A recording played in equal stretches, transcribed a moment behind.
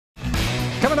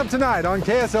Coming up tonight on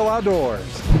KSL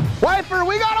Outdoors. Wiper,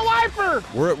 we got a wiper!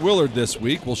 We're at Willard this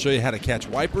week. We'll show you how to catch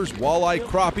wipers, walleye,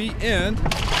 crappie, and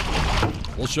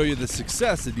we'll show you the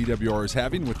success that DWR is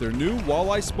having with their new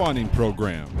walleye spawning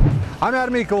program. I'm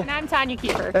Adam Eagle. And I'm Tanya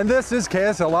Kiefer. And this is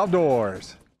KSL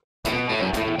Outdoors.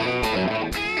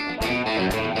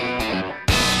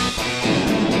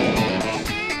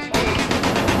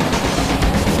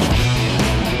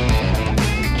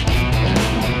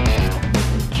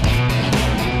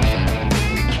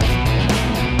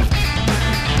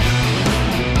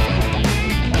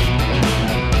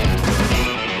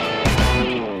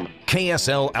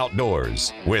 KSL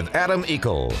Outdoors with Adam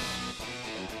Eagle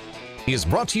is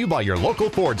brought to you by your local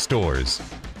Ford stores.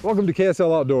 Welcome to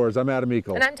KSL Outdoors. I'm Adam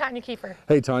Eagle. And I'm Tanya Kiefer.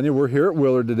 Hey Tanya, we're here at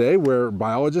Willard today where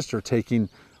biologists are taking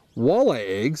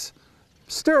walleye eggs,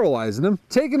 sterilizing them,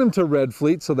 taking them to Red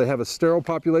Fleet so they have a sterile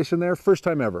population there. First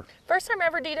time ever. First time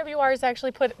ever DWR has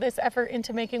actually put this effort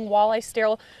into making walleye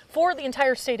sterile for the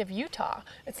entire state of Utah.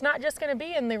 It's not just going to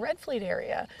be in the Red Fleet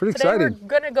area. Pretty Today exciting. We're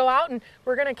going to go out and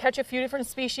we're going to catch a few different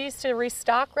species to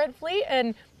restock Red Fleet,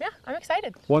 and yeah, I'm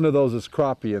excited. One of those is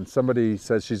crappie, and somebody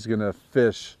says she's going to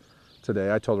fish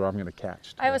today. I told her I'm going to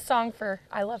catch today. I have a song for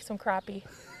I love some crappie.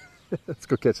 Let's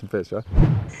go catch some fish, huh?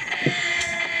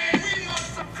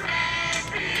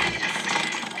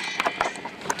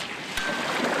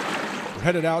 We're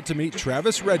headed out to meet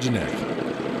Travis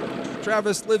Reginek.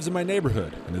 Travis lives in my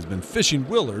neighborhood and has been fishing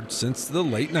Willard since the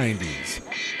late 90s.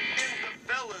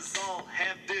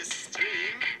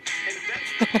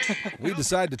 We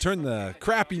decide to turn the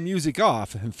crappie music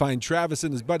off and find Travis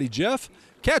and his buddy Jeff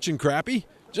catching crappie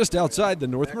just outside the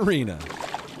North Marina.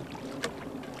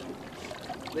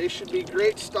 They should be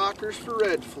great stalkers for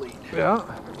Red Fleet. Yeah.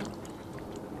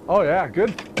 Oh yeah,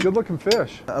 good looking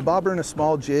fish. A bobber and a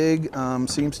small jig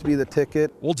seems to be the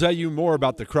ticket. We'll tell you more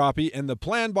about the crappie and the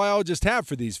plan biologists have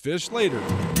for these fish later.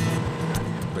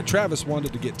 But Travis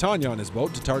wanted to get Tanya on his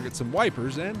boat to target some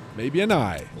wipers and maybe an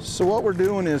eye. So what we're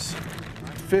doing is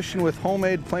fishing with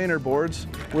homemade planer boards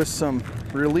with some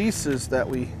releases that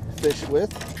we fish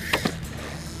with.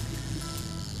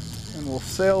 And we'll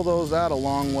sail those out a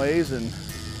long ways and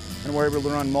we're able to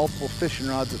run multiple fishing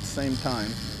rods at the same time.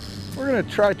 We're gonna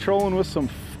try trolling with some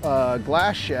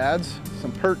glass shads,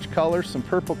 some perch colors, some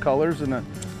purple colors, and the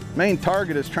main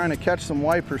target is trying to catch some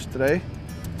wipers today.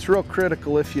 It's real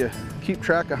critical if you keep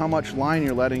track of how much line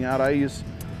you're letting out. I use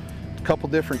a couple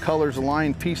different colors of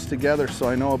line pieced together so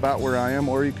I know about where I am,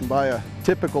 or you can buy a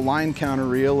typical line counter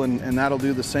reel and that'll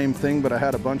do the same thing, but I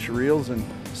had a bunch of reels and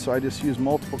so I just use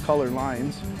multiple color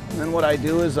lines. And then what I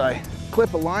do is I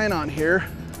clip a line on here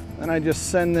and I just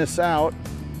send this out.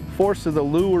 Force of the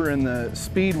lure and the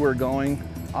speed we're going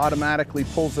automatically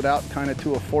pulls it out kind of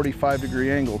to a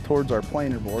 45-degree angle towards our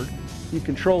planer board. You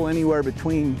control anywhere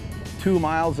between 2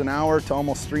 miles an hour to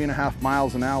almost 3.5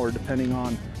 miles an hour depending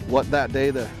on what that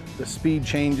day the speed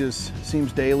changes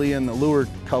seems daily and the lure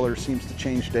color seems to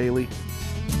change daily.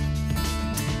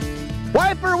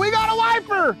 Wiper, we got a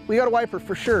wiper! We got a wiper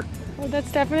for sure. Oh,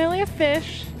 that's definitely a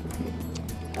fish.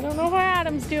 I don't know how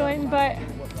Adam's doing, but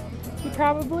he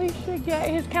probably should get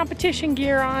his competition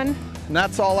gear on. And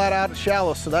that's all that out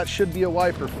shallow, so that should be a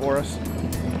wiper for us.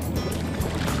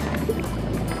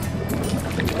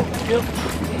 Yep.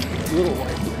 Little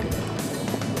wiper.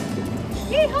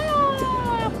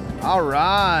 Yeehaw! All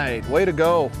right, way to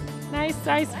go. Nice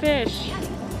size fish.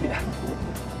 Yeah.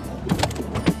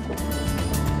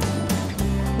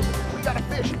 We got a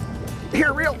fish.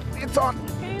 Here, reel. It's on.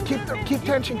 Okay, Keep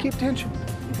tension, keep tension.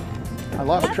 I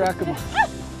lost track of my...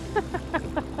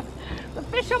 The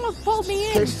fish almost pulled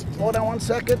me in. Okay, slow down 1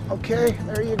 second. Okay,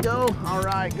 there you go. All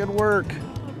right, good work.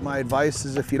 My advice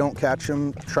is if you don't catch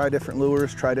them, try different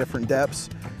lures, try different depths,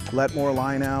 let more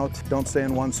line out, don't stay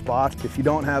in one spot. If you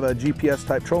don't have a GPS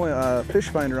type trolling fish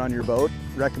finder on your boat,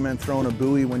 recommend throwing a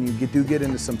buoy when you do get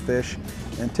into some fish,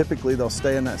 and typically they'll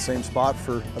stay in that same spot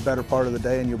for a better part of the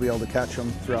day and you'll be able to catch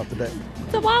them throughout the day.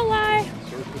 It's a walleye.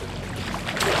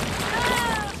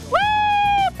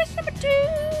 Woo! Fish number 2,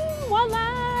 walleye.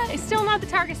 It's still not the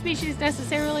target species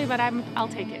necessarily, but I'll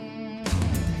take it.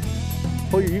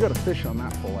 Oh, you got a fish on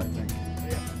that pole, I think.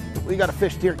 Yeah. We got a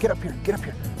fish, dear. Get up here, get up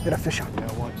here. Get a fish on.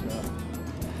 Yeah, watch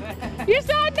that. You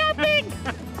saw nothing!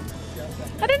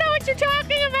 I don't know what you're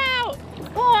talking about!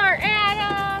 Poor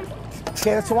Adam!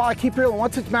 Okay, that's a walleye. Keep reeling.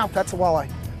 Once it's mouth, that's a walleye.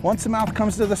 Once the mouth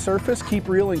comes to the surface, keep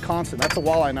reeling constant. That's a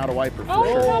walleye, not a wiper. For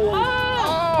sure.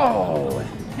 Oh!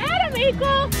 Adam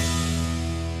Eagle!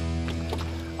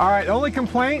 All right, only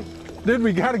complaint, Dude,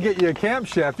 we got to get you a camp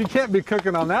chef. You can't be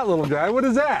cooking on that little guy. What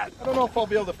is that? I don't know if I'll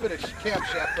be able to finish Camp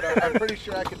Chef, but I'm pretty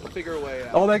sure I can figure a way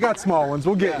out. Oh, they got small ones.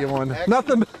 We'll get you one.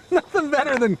 Excellent. Nothing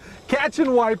better than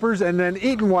catching wipers and then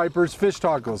eating wipers fish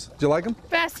tacos. Did you like them?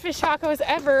 Best fish tacos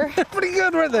ever. Pretty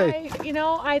good, weren't they?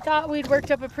 I thought we'd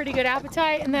worked up a pretty good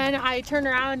appetite, and then I turned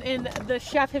around and the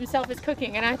chef himself is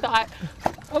cooking, and I thought,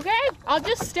 okay, I'll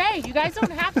just stay. You guys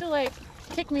don't have to like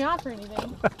kick me off or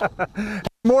anything.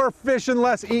 More fish and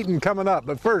less eating coming up.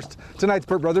 But first, tonight's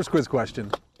Burt Brothers quiz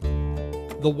question.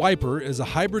 The wiper is a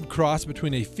hybrid cross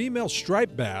between a female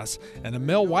striped bass and a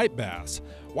male white bass.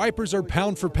 Wipers are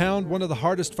pound for pound one of the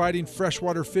hardest fighting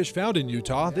freshwater fish found in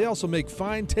Utah. They also make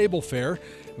fine table fare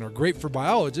and are great for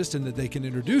biologists in that they can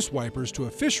introduce wipers to a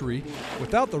fishery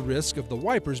without the risk of the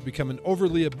wipers becoming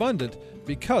overly abundant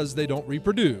because they don't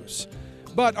reproduce.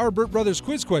 But our Burt Brothers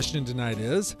quiz question tonight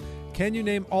is, can you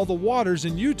name all the waters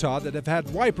in Utah that have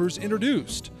had wipers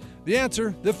introduced? The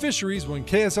answer, the fisheries, when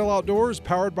KSL Outdoors,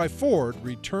 powered by Ford,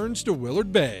 returns to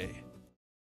Willard Bay.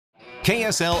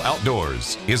 KSL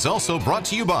Outdoors is also brought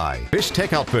to you by Fish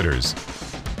Tech Outfitters,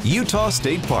 Utah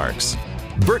State Parks,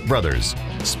 Burt Brothers,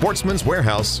 Sportsman's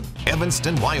Warehouse,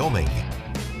 Evanston, Wyoming,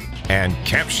 and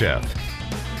Camp Chef.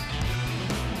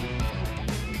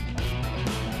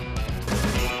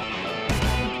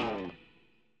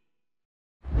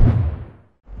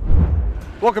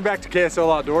 Welcome back to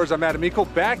KSL Outdoors. I'm Adam Eagle,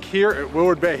 back here at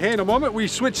Willard Bay. Hey, in a moment we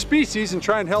switch species and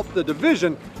try and help the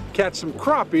division catch some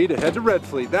crappie to head to Red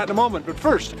Fleet. That in a moment, but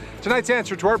first, tonight's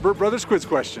answer to our Burt Brothers quiz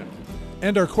question.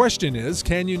 And our question is,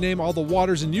 can you name all the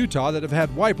waters in Utah that have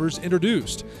had wipers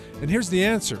introduced? And here's the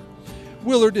answer.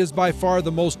 Willard is by far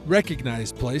the most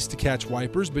recognized place to catch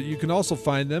wipers, but you can also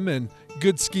find them in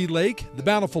Goodski Lake, the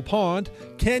Bountiful Pond,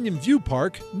 Canyon View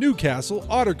Park, Newcastle,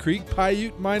 Otter Creek,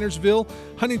 Paiute, Minersville,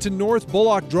 Huntington North,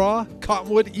 Bullock Draw,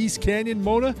 Cottonwood, East Canyon,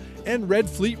 Mona, and Red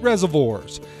Fleet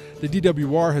Reservoirs. The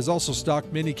DWR has also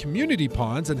stocked many community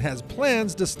ponds and has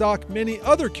plans to stock many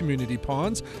other community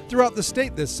ponds throughout the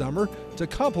state this summer to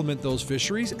complement those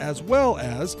fisheries, as well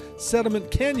as Settlement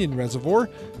Canyon Reservoir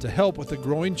to help with the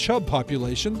growing chub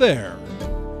population there.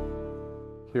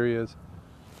 Here he is.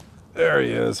 There he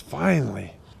is,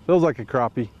 finally. Feels like a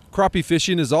crappie. Crappie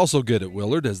fishing is also good at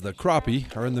Willard as the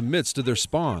crappie are in the midst of their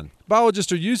spawn.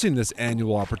 Biologists are using this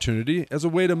annual opportunity as a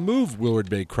way to move Willard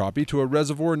Bay crappie to a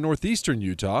reservoir in northeastern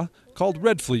Utah called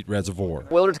Red Fleet Reservoir.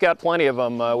 Willard's got plenty of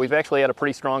them. We've actually had a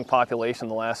pretty strong population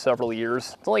the last several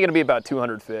years. It's only going to be about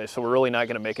 200 fish, so we're really not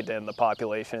going to make it in the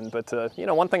population. But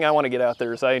one thing I want to get out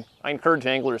there is I encourage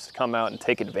anglers to come out and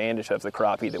take advantage of the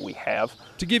crappie that we have.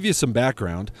 To give you some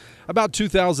background, about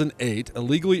 2008,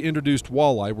 illegally introduced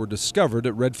walleye were discovered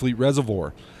at Red Fleet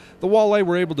Reservoir. The walleye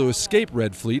were able to escape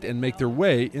Red Fleet and make their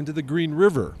way into the Green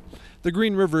River. The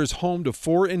Green River is home to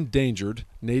 4 endangered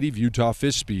native Utah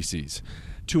fish species.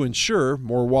 To ensure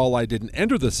more walleye didn't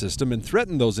enter the system and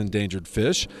threaten those endangered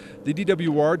fish, the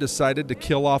DWR decided to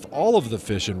kill off all of the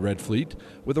fish in Red Fleet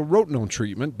with a rotenone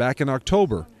treatment back in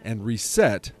October and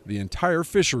reset the entire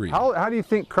fishery. How do you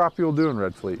think crappie will do in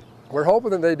Red Fleet? We're hoping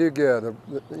that they do good.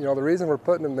 The reason we're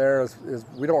putting them there is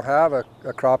we don't have a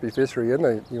crappie fishery in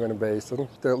the Uinta Basin.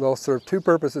 They'll serve 2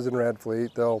 purposes in Red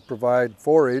Fleet. They'll provide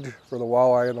forage for the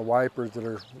walleye and the wipers that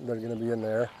are going to be in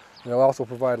there. And they'll also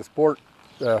provide a sport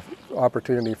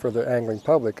opportunity for the angling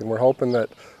public. And we're hoping that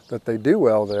they do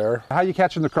well there. How are you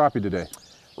catching the crappie today?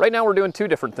 Right now we're doing 2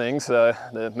 different things.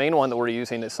 The main one that we're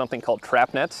using is something called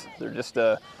trap nets. They're just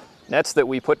nets that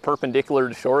we put perpendicular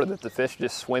to shore that the fish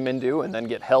just swim into and then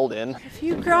get held in. A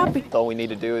few crappie. All we need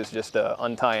to do is just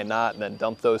untie a knot and then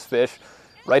dump those fish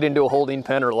right into a holding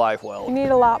pen or live well. You need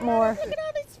a lot more. Look at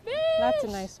all these fish. That's a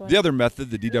nice one. The other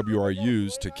method the DWR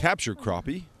used to capture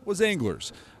crappie was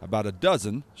anglers. About a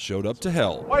dozen showed up to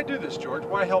help. Why do this, George?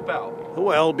 Why help out?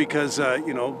 Well, because,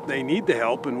 they need the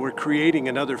help and we're creating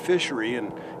another fishery.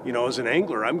 And, as an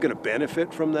angler, I'm going to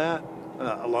benefit from that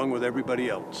along with everybody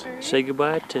else. Say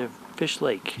goodbye to Fish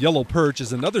Lake. Yellow perch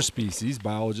is another species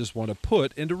biologists want to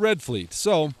put into Red Fleet.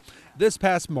 So, this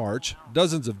past March,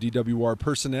 dozens of DWR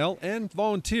personnel and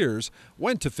volunteers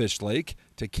went to Fish Lake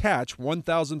to catch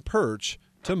 1,000 perch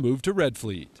to move to Red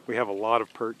Fleet. We have a lot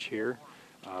of perch here.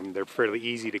 They're fairly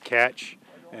easy to catch,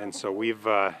 and so we've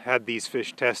had these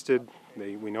fish tested.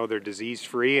 We know they're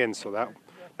disease-free, and so that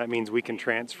means we can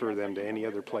transfer them to any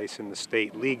other place in the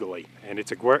state legally. And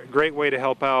it's a great way to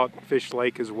help out Fish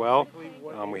Lake as well.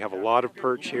 We have a lot of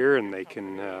perch here, and they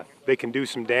can do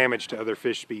some damage to other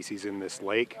fish species in this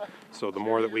lake. So the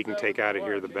more that we can take out of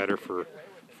here, the better for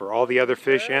all the other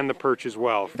fish and the perch as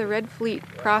well. The Red Fleet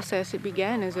process, it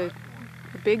began as a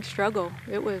big struggle.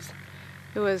 It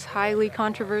was highly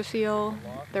controversial.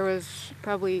 There was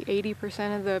probably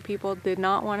 80% of the people did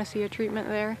not want to see a treatment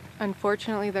there.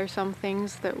 Unfortunately, there's some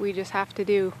things that we just have to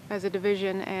do as a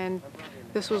division, and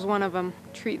this was one of them.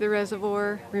 Treat the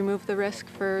reservoir, remove the risk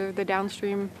for the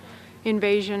downstream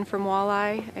invasion from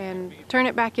walleye, and turn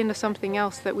it back into something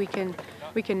else that we can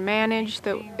manage,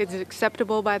 that is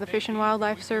acceptable by the Fish and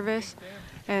Wildlife Service,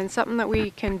 and something that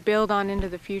we can build on into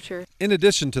the future. In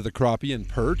addition to the crappie and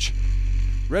perch,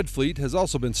 Red Fleet has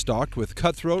also been stocked with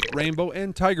cutthroat, rainbow,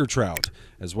 and tiger trout,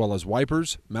 as well as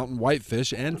wipers, mountain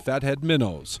whitefish, and fathead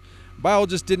minnows.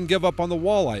 Biologists didn't give up on the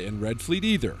walleye in Red Fleet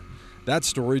either. That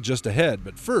story just ahead,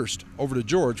 but first, over to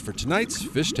George for tonight's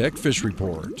Fish Tech Fish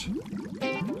Report.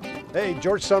 Hey,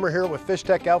 George Summer here with Fish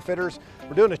Tech Outfitters.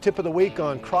 We're doing a tip of the week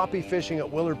on crappie fishing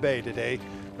at Willard Bay today.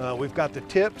 We've got the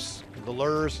tips, the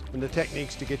lures, and the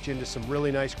techniques to get you into some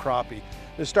really nice crappie.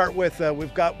 To start with,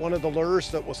 we've got one of the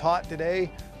lures that was hot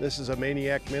today. This is a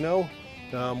Maniac Minnow.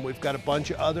 We've got a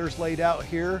bunch of others laid out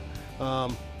here.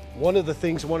 One of the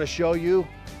things I want to show you,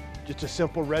 just a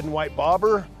simple red and white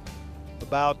bobber. We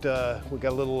got a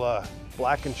little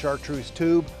black and chartreuse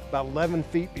tube, about 11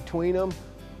 feet between them.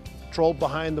 Trolled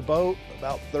behind the boat,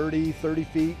 about 30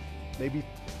 feet, maybe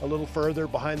a little further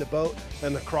behind the boat,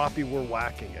 and the crappie, we're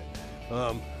whacking it.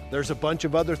 There's a bunch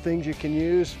of other things you can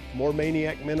use, more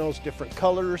Maniac minnows, different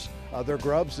colors, other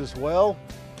grubs as well.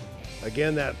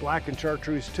 Again, that black and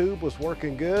chartreuse tube was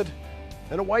working good,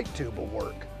 and a white tube will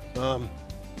work.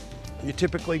 You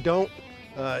typically don't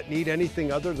need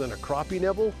anything other than a crappie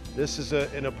nibble. This is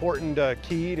an important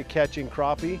key to catching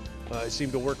crappie. It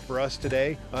seemed to work for us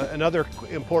today. Another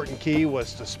important key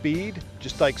was the speed.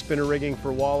 Just like spinner rigging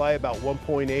for walleye, about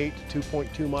 1.8 to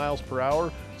 2.2 miles per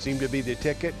hour seemed to be the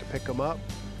ticket to pick them up.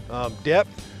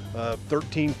 Depth,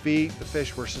 13 feet, the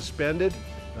fish were suspended.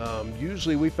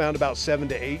 Usually we found about 7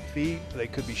 to 8 feet. They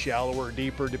could be shallower or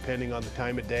deeper depending on the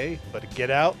time of day, but get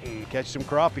out and catch some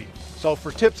crappie. So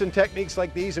for tips and techniques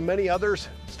like these and many others,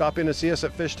 stop in and see us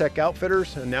at Fish Tech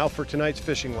Outfitters. And now for tonight's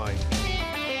fishing line.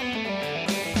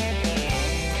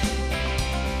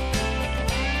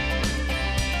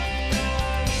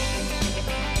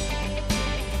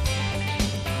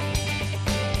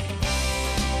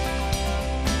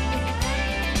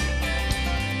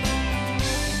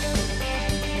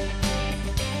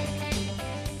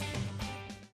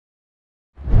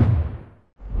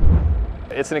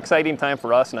 It's an exciting time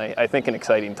for us, and I think an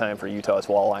exciting time for Utah's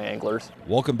walleye anglers.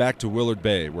 Welcome back to Willard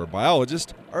Bay, where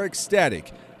biologists are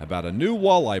ecstatic about a new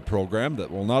walleye program that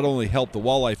will not only help the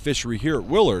walleye fishery here at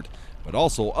Willard, but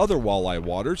also other walleye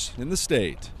waters in the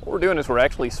state. What we're doing is we're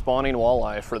actually spawning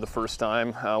walleye for the first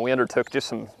time. We undertook just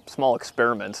some small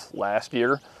experiments last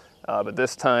year, but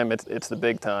this time it's the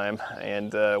big time,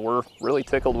 and we're really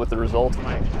tickled with the results.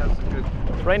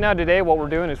 Right now today what we're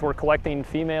doing is we're collecting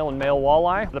female and male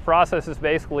walleye. The process is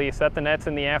basically set the nets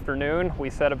in the afternoon.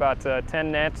 We set about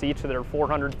 10 nets, each that are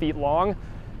 400 feet long.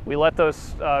 We let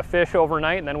those fish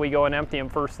overnight, and then we go and empty them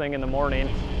first thing in the morning.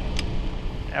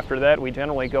 After that, we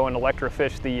generally go and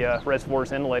electrofish the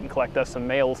reservoir's inlet and collect us some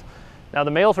males. Now the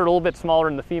males are a little bit smaller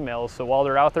than the females, so while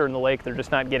they're out there in the lake, they're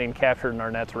just not getting captured in our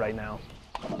nets right now.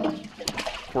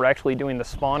 We're actually doing the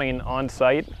spawning on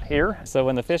site here. So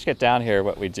when the fish get down here,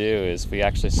 what we do is we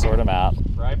actually sort them out.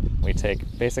 Right. We take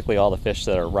basically all the fish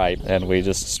that are ripe and we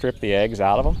just strip the eggs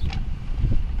out of them.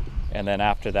 And then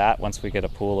after that, once we get a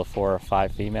pool of 4 or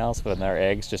 5 females with their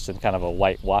eggs just in kind of a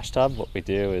white wash tub, what we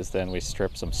do is then we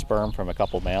strip some sperm from a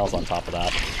couple males on top of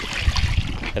that.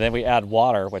 And then we add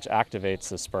water, which activates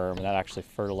the sperm, and that actually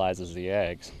fertilizes the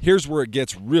eggs. Here's where it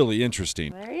gets really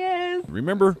interesting. There he is.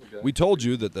 Remember, we told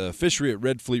you that the fishery at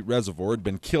Red Fleet Reservoir had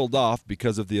been killed off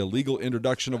because of the illegal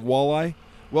introduction of walleye?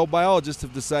 Well, biologists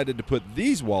have decided to put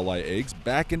these walleye eggs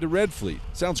back into Red Fleet.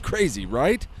 Sounds crazy,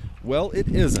 right? Well, it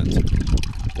isn't.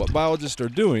 What biologists are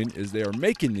doing is they are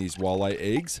making these walleye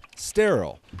eggs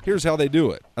sterile. Here's how they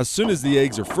do it. As soon as the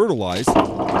eggs are fertilized,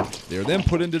 they are then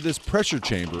put into this pressure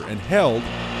chamber and held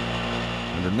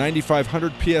under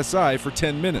 9,500 psi for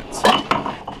 10 minutes.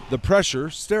 The pressure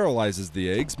sterilizes the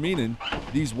eggs, meaning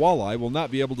these walleye will not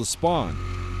be able to spawn.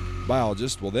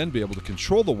 Biologists will then be able to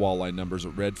control the walleye numbers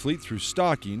at Red Fleet through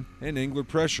stocking and angler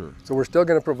pressure. So we're still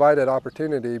going to provide that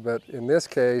opportunity, but in this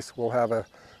case, we'll have a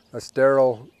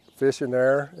sterile fish in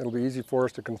there. It'll be easy for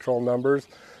us to control numbers.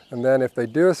 And then if they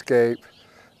do escape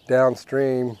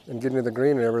downstream and get into the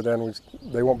Green River, then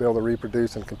they won't be able to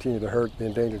reproduce and continue to hurt the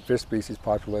endangered fish species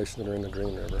population that are in the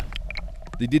Green River.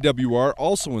 The DWR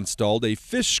also installed a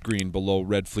fish screen below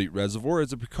Red Fleet Reservoir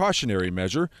as a precautionary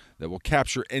measure that will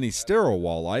capture any sterile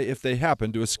walleye if they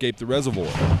happen to escape the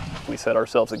reservoir. We set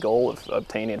ourselves a goal of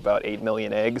obtaining about 8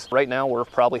 million eggs. Right now we're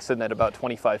probably sitting at about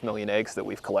 25 million eggs that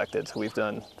we've collected. So we've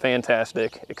done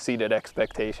fantastic, exceeded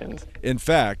expectations. In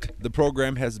fact, the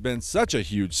program has been such a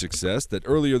huge success that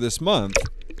earlier this month,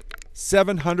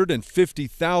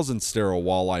 750,000 sterile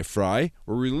walleye fry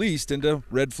were released into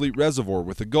Red Fleet Reservoir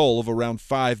with a goal of around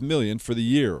 5 million for the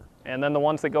year. And then the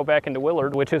ones that go back into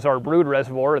Willard, which is our brood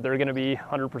reservoir, they're going to be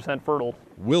 100% fertile.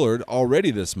 Willard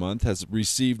already this month has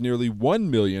received nearly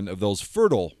 1 million of those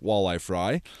fertile walleye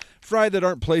fry. Fry that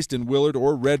aren't placed in Willard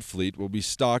or Red Fleet will be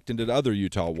stocked into other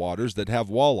Utah waters that have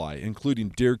walleye, including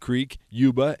Deer Creek,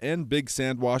 Yuba, and Big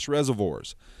Sandwash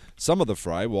reservoirs. Some of the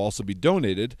fry will also be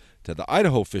donated to the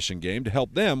Idaho Fish and Game to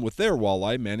help them with their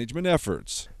walleye management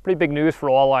efforts. Pretty big news for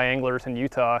walleye anglers in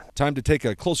Utah. Time to take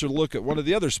a closer look at one of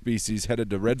the other species headed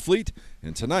to Red Fleet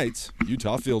in tonight's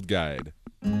Utah Field Guide.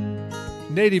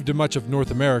 Native to much of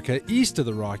North America east of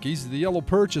the Rockies, the yellow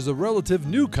perch is a relative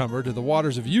newcomer to the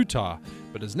waters of Utah,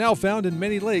 but is now found in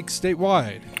many lakes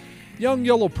statewide. Young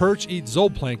yellow perch eat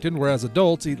zooplankton, whereas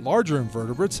adults eat larger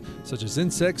invertebrates such as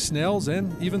insects, snails,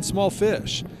 and even small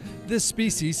fish. This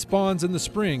species spawns in the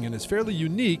spring and is fairly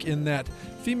unique in that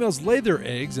females lay their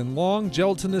eggs in long,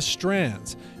 gelatinous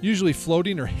strands, usually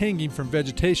floating or hanging from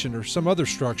vegetation or some other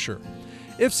structure.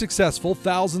 If successful,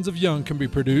 thousands of young can be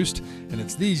produced, and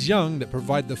it's these young that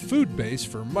provide the food base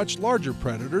for much larger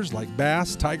predators like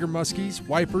bass, tiger muskies,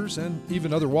 wipers, and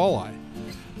even other walleye.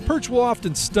 Perch will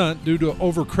often stunt due to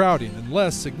overcrowding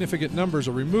unless significant numbers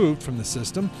are removed from the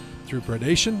system through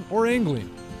predation or angling.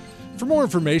 For more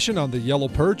information on the yellow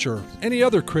perch or any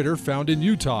other critter found in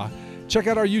Utah, check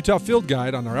out our Utah Field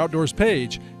Guide on our Outdoors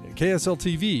page at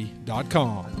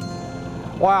ksltv.com.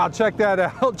 Wow, check that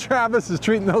out. Travis is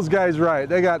treating those guys right.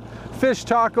 They got fish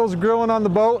tacos grilling on the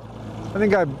boat. I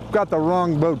think I got the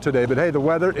wrong boat today, but hey, the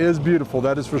weather is beautiful,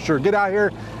 that is for sure. Get out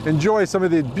here, enjoy some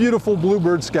of the beautiful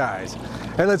bluebird skies.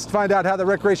 And let's find out how the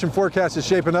recreation forecast is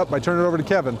shaping up by turning it over to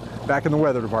Kevin back in the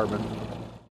weather department.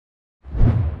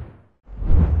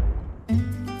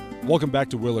 Welcome back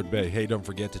to Willard Bay. Hey, don't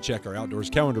forget to check our Outdoors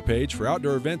calendar page for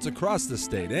outdoor events across the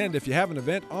state. And if you have an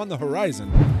event on the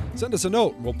horizon, send us a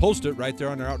note and we'll post it right there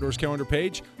on our Outdoors calendar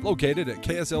page located at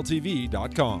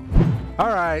ksltv.com. All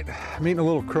right, I'm eating a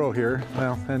little crow here.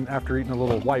 Well, and after eating a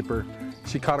little wiper,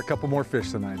 she caught a couple more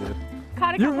fish than I did.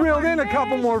 You reeled in a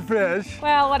couple more fish.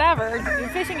 Well, whatever.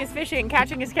 Fishing is fishing,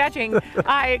 catching is catching.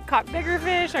 I caught bigger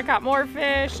fish, I caught more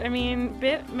fish. I mean,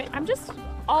 I'm just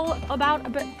all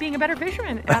about being a better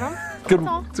fisherman, Adam. Good.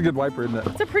 It's a good wiper, isn't it?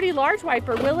 It's a pretty large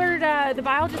wiper. Willard, the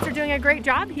biologists are doing a great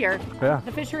job here. Yeah.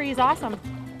 The fishery is awesome.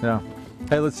 Yeah.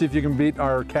 Hey, let's see if you can beat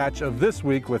our catch of this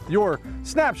week with your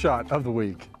snapshot of the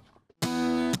week.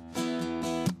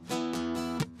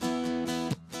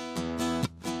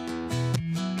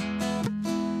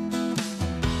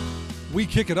 We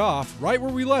kick it off right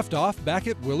where we left off back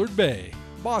at Willard Bay.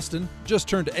 Boston just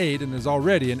turned 8 and is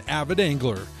already an avid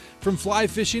angler. From fly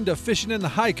fishing to fishing in the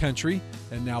high country,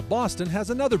 and now Boston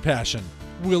has another passion,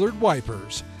 Willard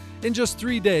wipers. In just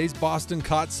 3 days, Boston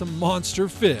caught some monster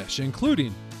fish,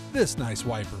 including this nice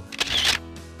wiper.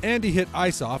 Andy hit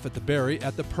ice off at the Berry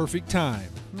at the perfect time.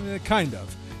 Kind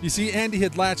of. You see, Andy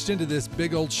had latched into this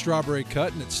big old strawberry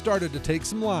cut and it started to take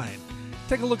some line.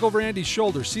 Take a look over Andy's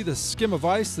shoulder. See the skim of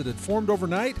ice that had formed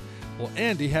overnight? Well,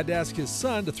 Andy had to ask his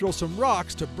son to throw some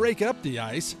rocks to break up the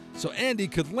ice so Andy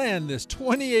could land this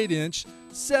 28-inch,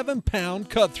 7-pound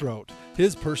cutthroat,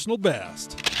 his personal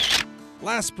best.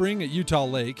 Last spring at Utah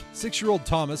Lake, 6-year-old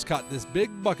Thomas caught this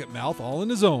big bucket mouth all on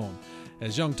his own.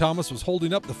 As young Thomas was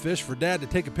holding up the fish for Dad to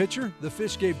take a picture, the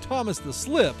fish gave Thomas the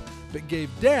slip, but gave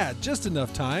Dad just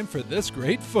enough time for this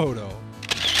great photo.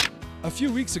 A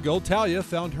few weeks ago, Talia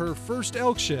found her first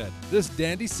elk shed, this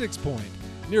dandy 6-point.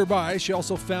 Nearby, she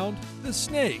also found the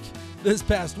snake. This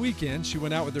past weekend, she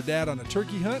went out with her dad on a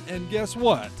turkey hunt, and guess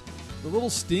what? The little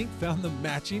stink found the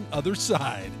matching other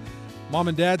side. Mom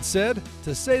and Dad said,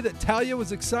 to say that Talia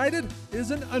was excited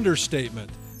is an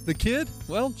understatement. The kid,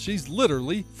 well, she's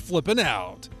literally flipping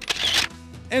out.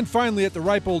 And finally, at the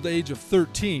ripe old age of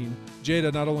 13,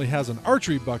 Jada not only has an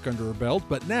archery buck under her belt,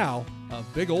 but now a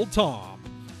big old tom.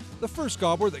 The first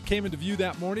gobbler that came into view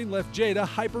that morning left Jada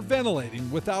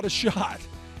hyperventilating without a shot.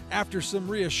 After some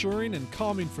reassuring and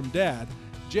calming from Dad,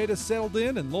 Jada settled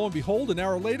in, and lo and behold, an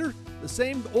hour later, the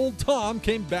same old tom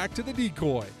came back to the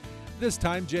decoy. This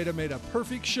time, Jada made a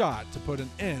perfect shot to put an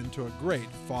end to a great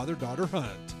father-daughter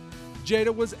hunt.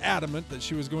 Jada was adamant that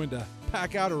she was going to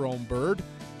pack out her own bird.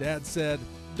 Dad said,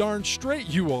 "Darn straight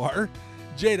you are."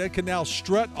 Jada can now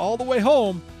strut all the way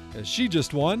home as she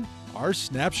just won our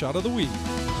snapshot of the week.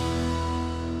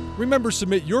 Remember,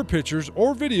 submit your pictures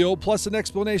or video plus an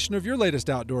explanation of your latest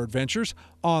outdoor adventures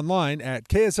online at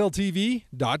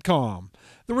ksltv.com.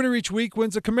 The winner each week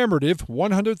wins a commemorative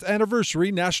 100th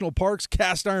Anniversary National Parks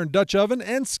Cast Iron Dutch Oven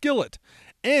and Skillet.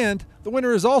 And the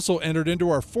winner is also entered into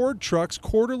our Ford Trucks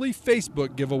quarterly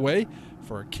Facebook giveaway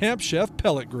for a Camp Chef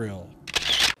pellet grill.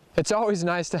 It's always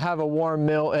nice to have a warm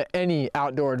meal at any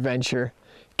outdoor adventure.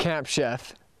 Camp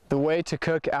Chef, the way to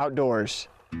cook outdoors.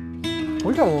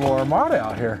 We got a little armada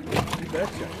out here.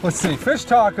 Let's see, fish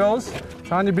tacos.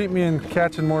 Tanya beat me in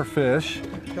catching more fish.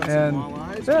 Got and some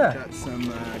walleyes, yeah,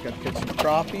 got to catch some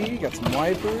crappie, got some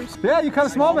wipers. Yeah, you caught a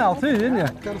smallmouth too, didn't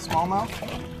you? Got a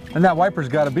smallmouth. And that wiper's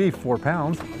got to be 4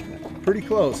 pounds. Pretty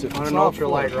close. On an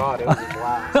ultralight rod, it was a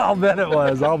blast. I'll bet it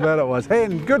was. I'll bet it was. Hey,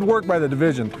 and good work by the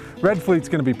division. Red Fleet's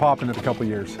going to be popping in a couple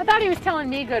years. I thought he was telling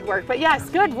me good work, but yes,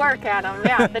 good work, Adam.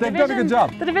 Yeah, the They've done a good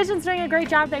job. The division's doing a great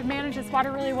job. They've managed this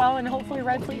water really well, and hopefully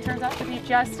Red Fleet turns out to be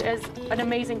just as an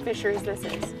amazing fisher as this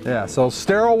is. Yeah, so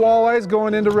sterile walleyes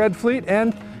going into Red Fleet,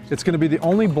 and it's going to be the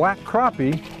only black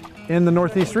crappie in the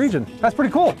Northeast region. That's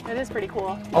pretty cool. It is pretty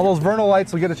cool. All those vernal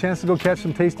lights will get a chance to go catch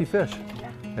some tasty fish.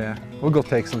 Yeah, we'll go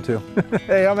take some too.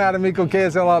 Hey, I'm Adam Meikle,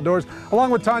 KSL Outdoors,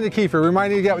 along with Tanya Kiefer,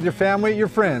 reminding you to get with your family, your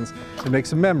friends, and make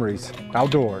some memories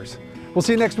outdoors. We'll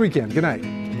see you next weekend. Good night.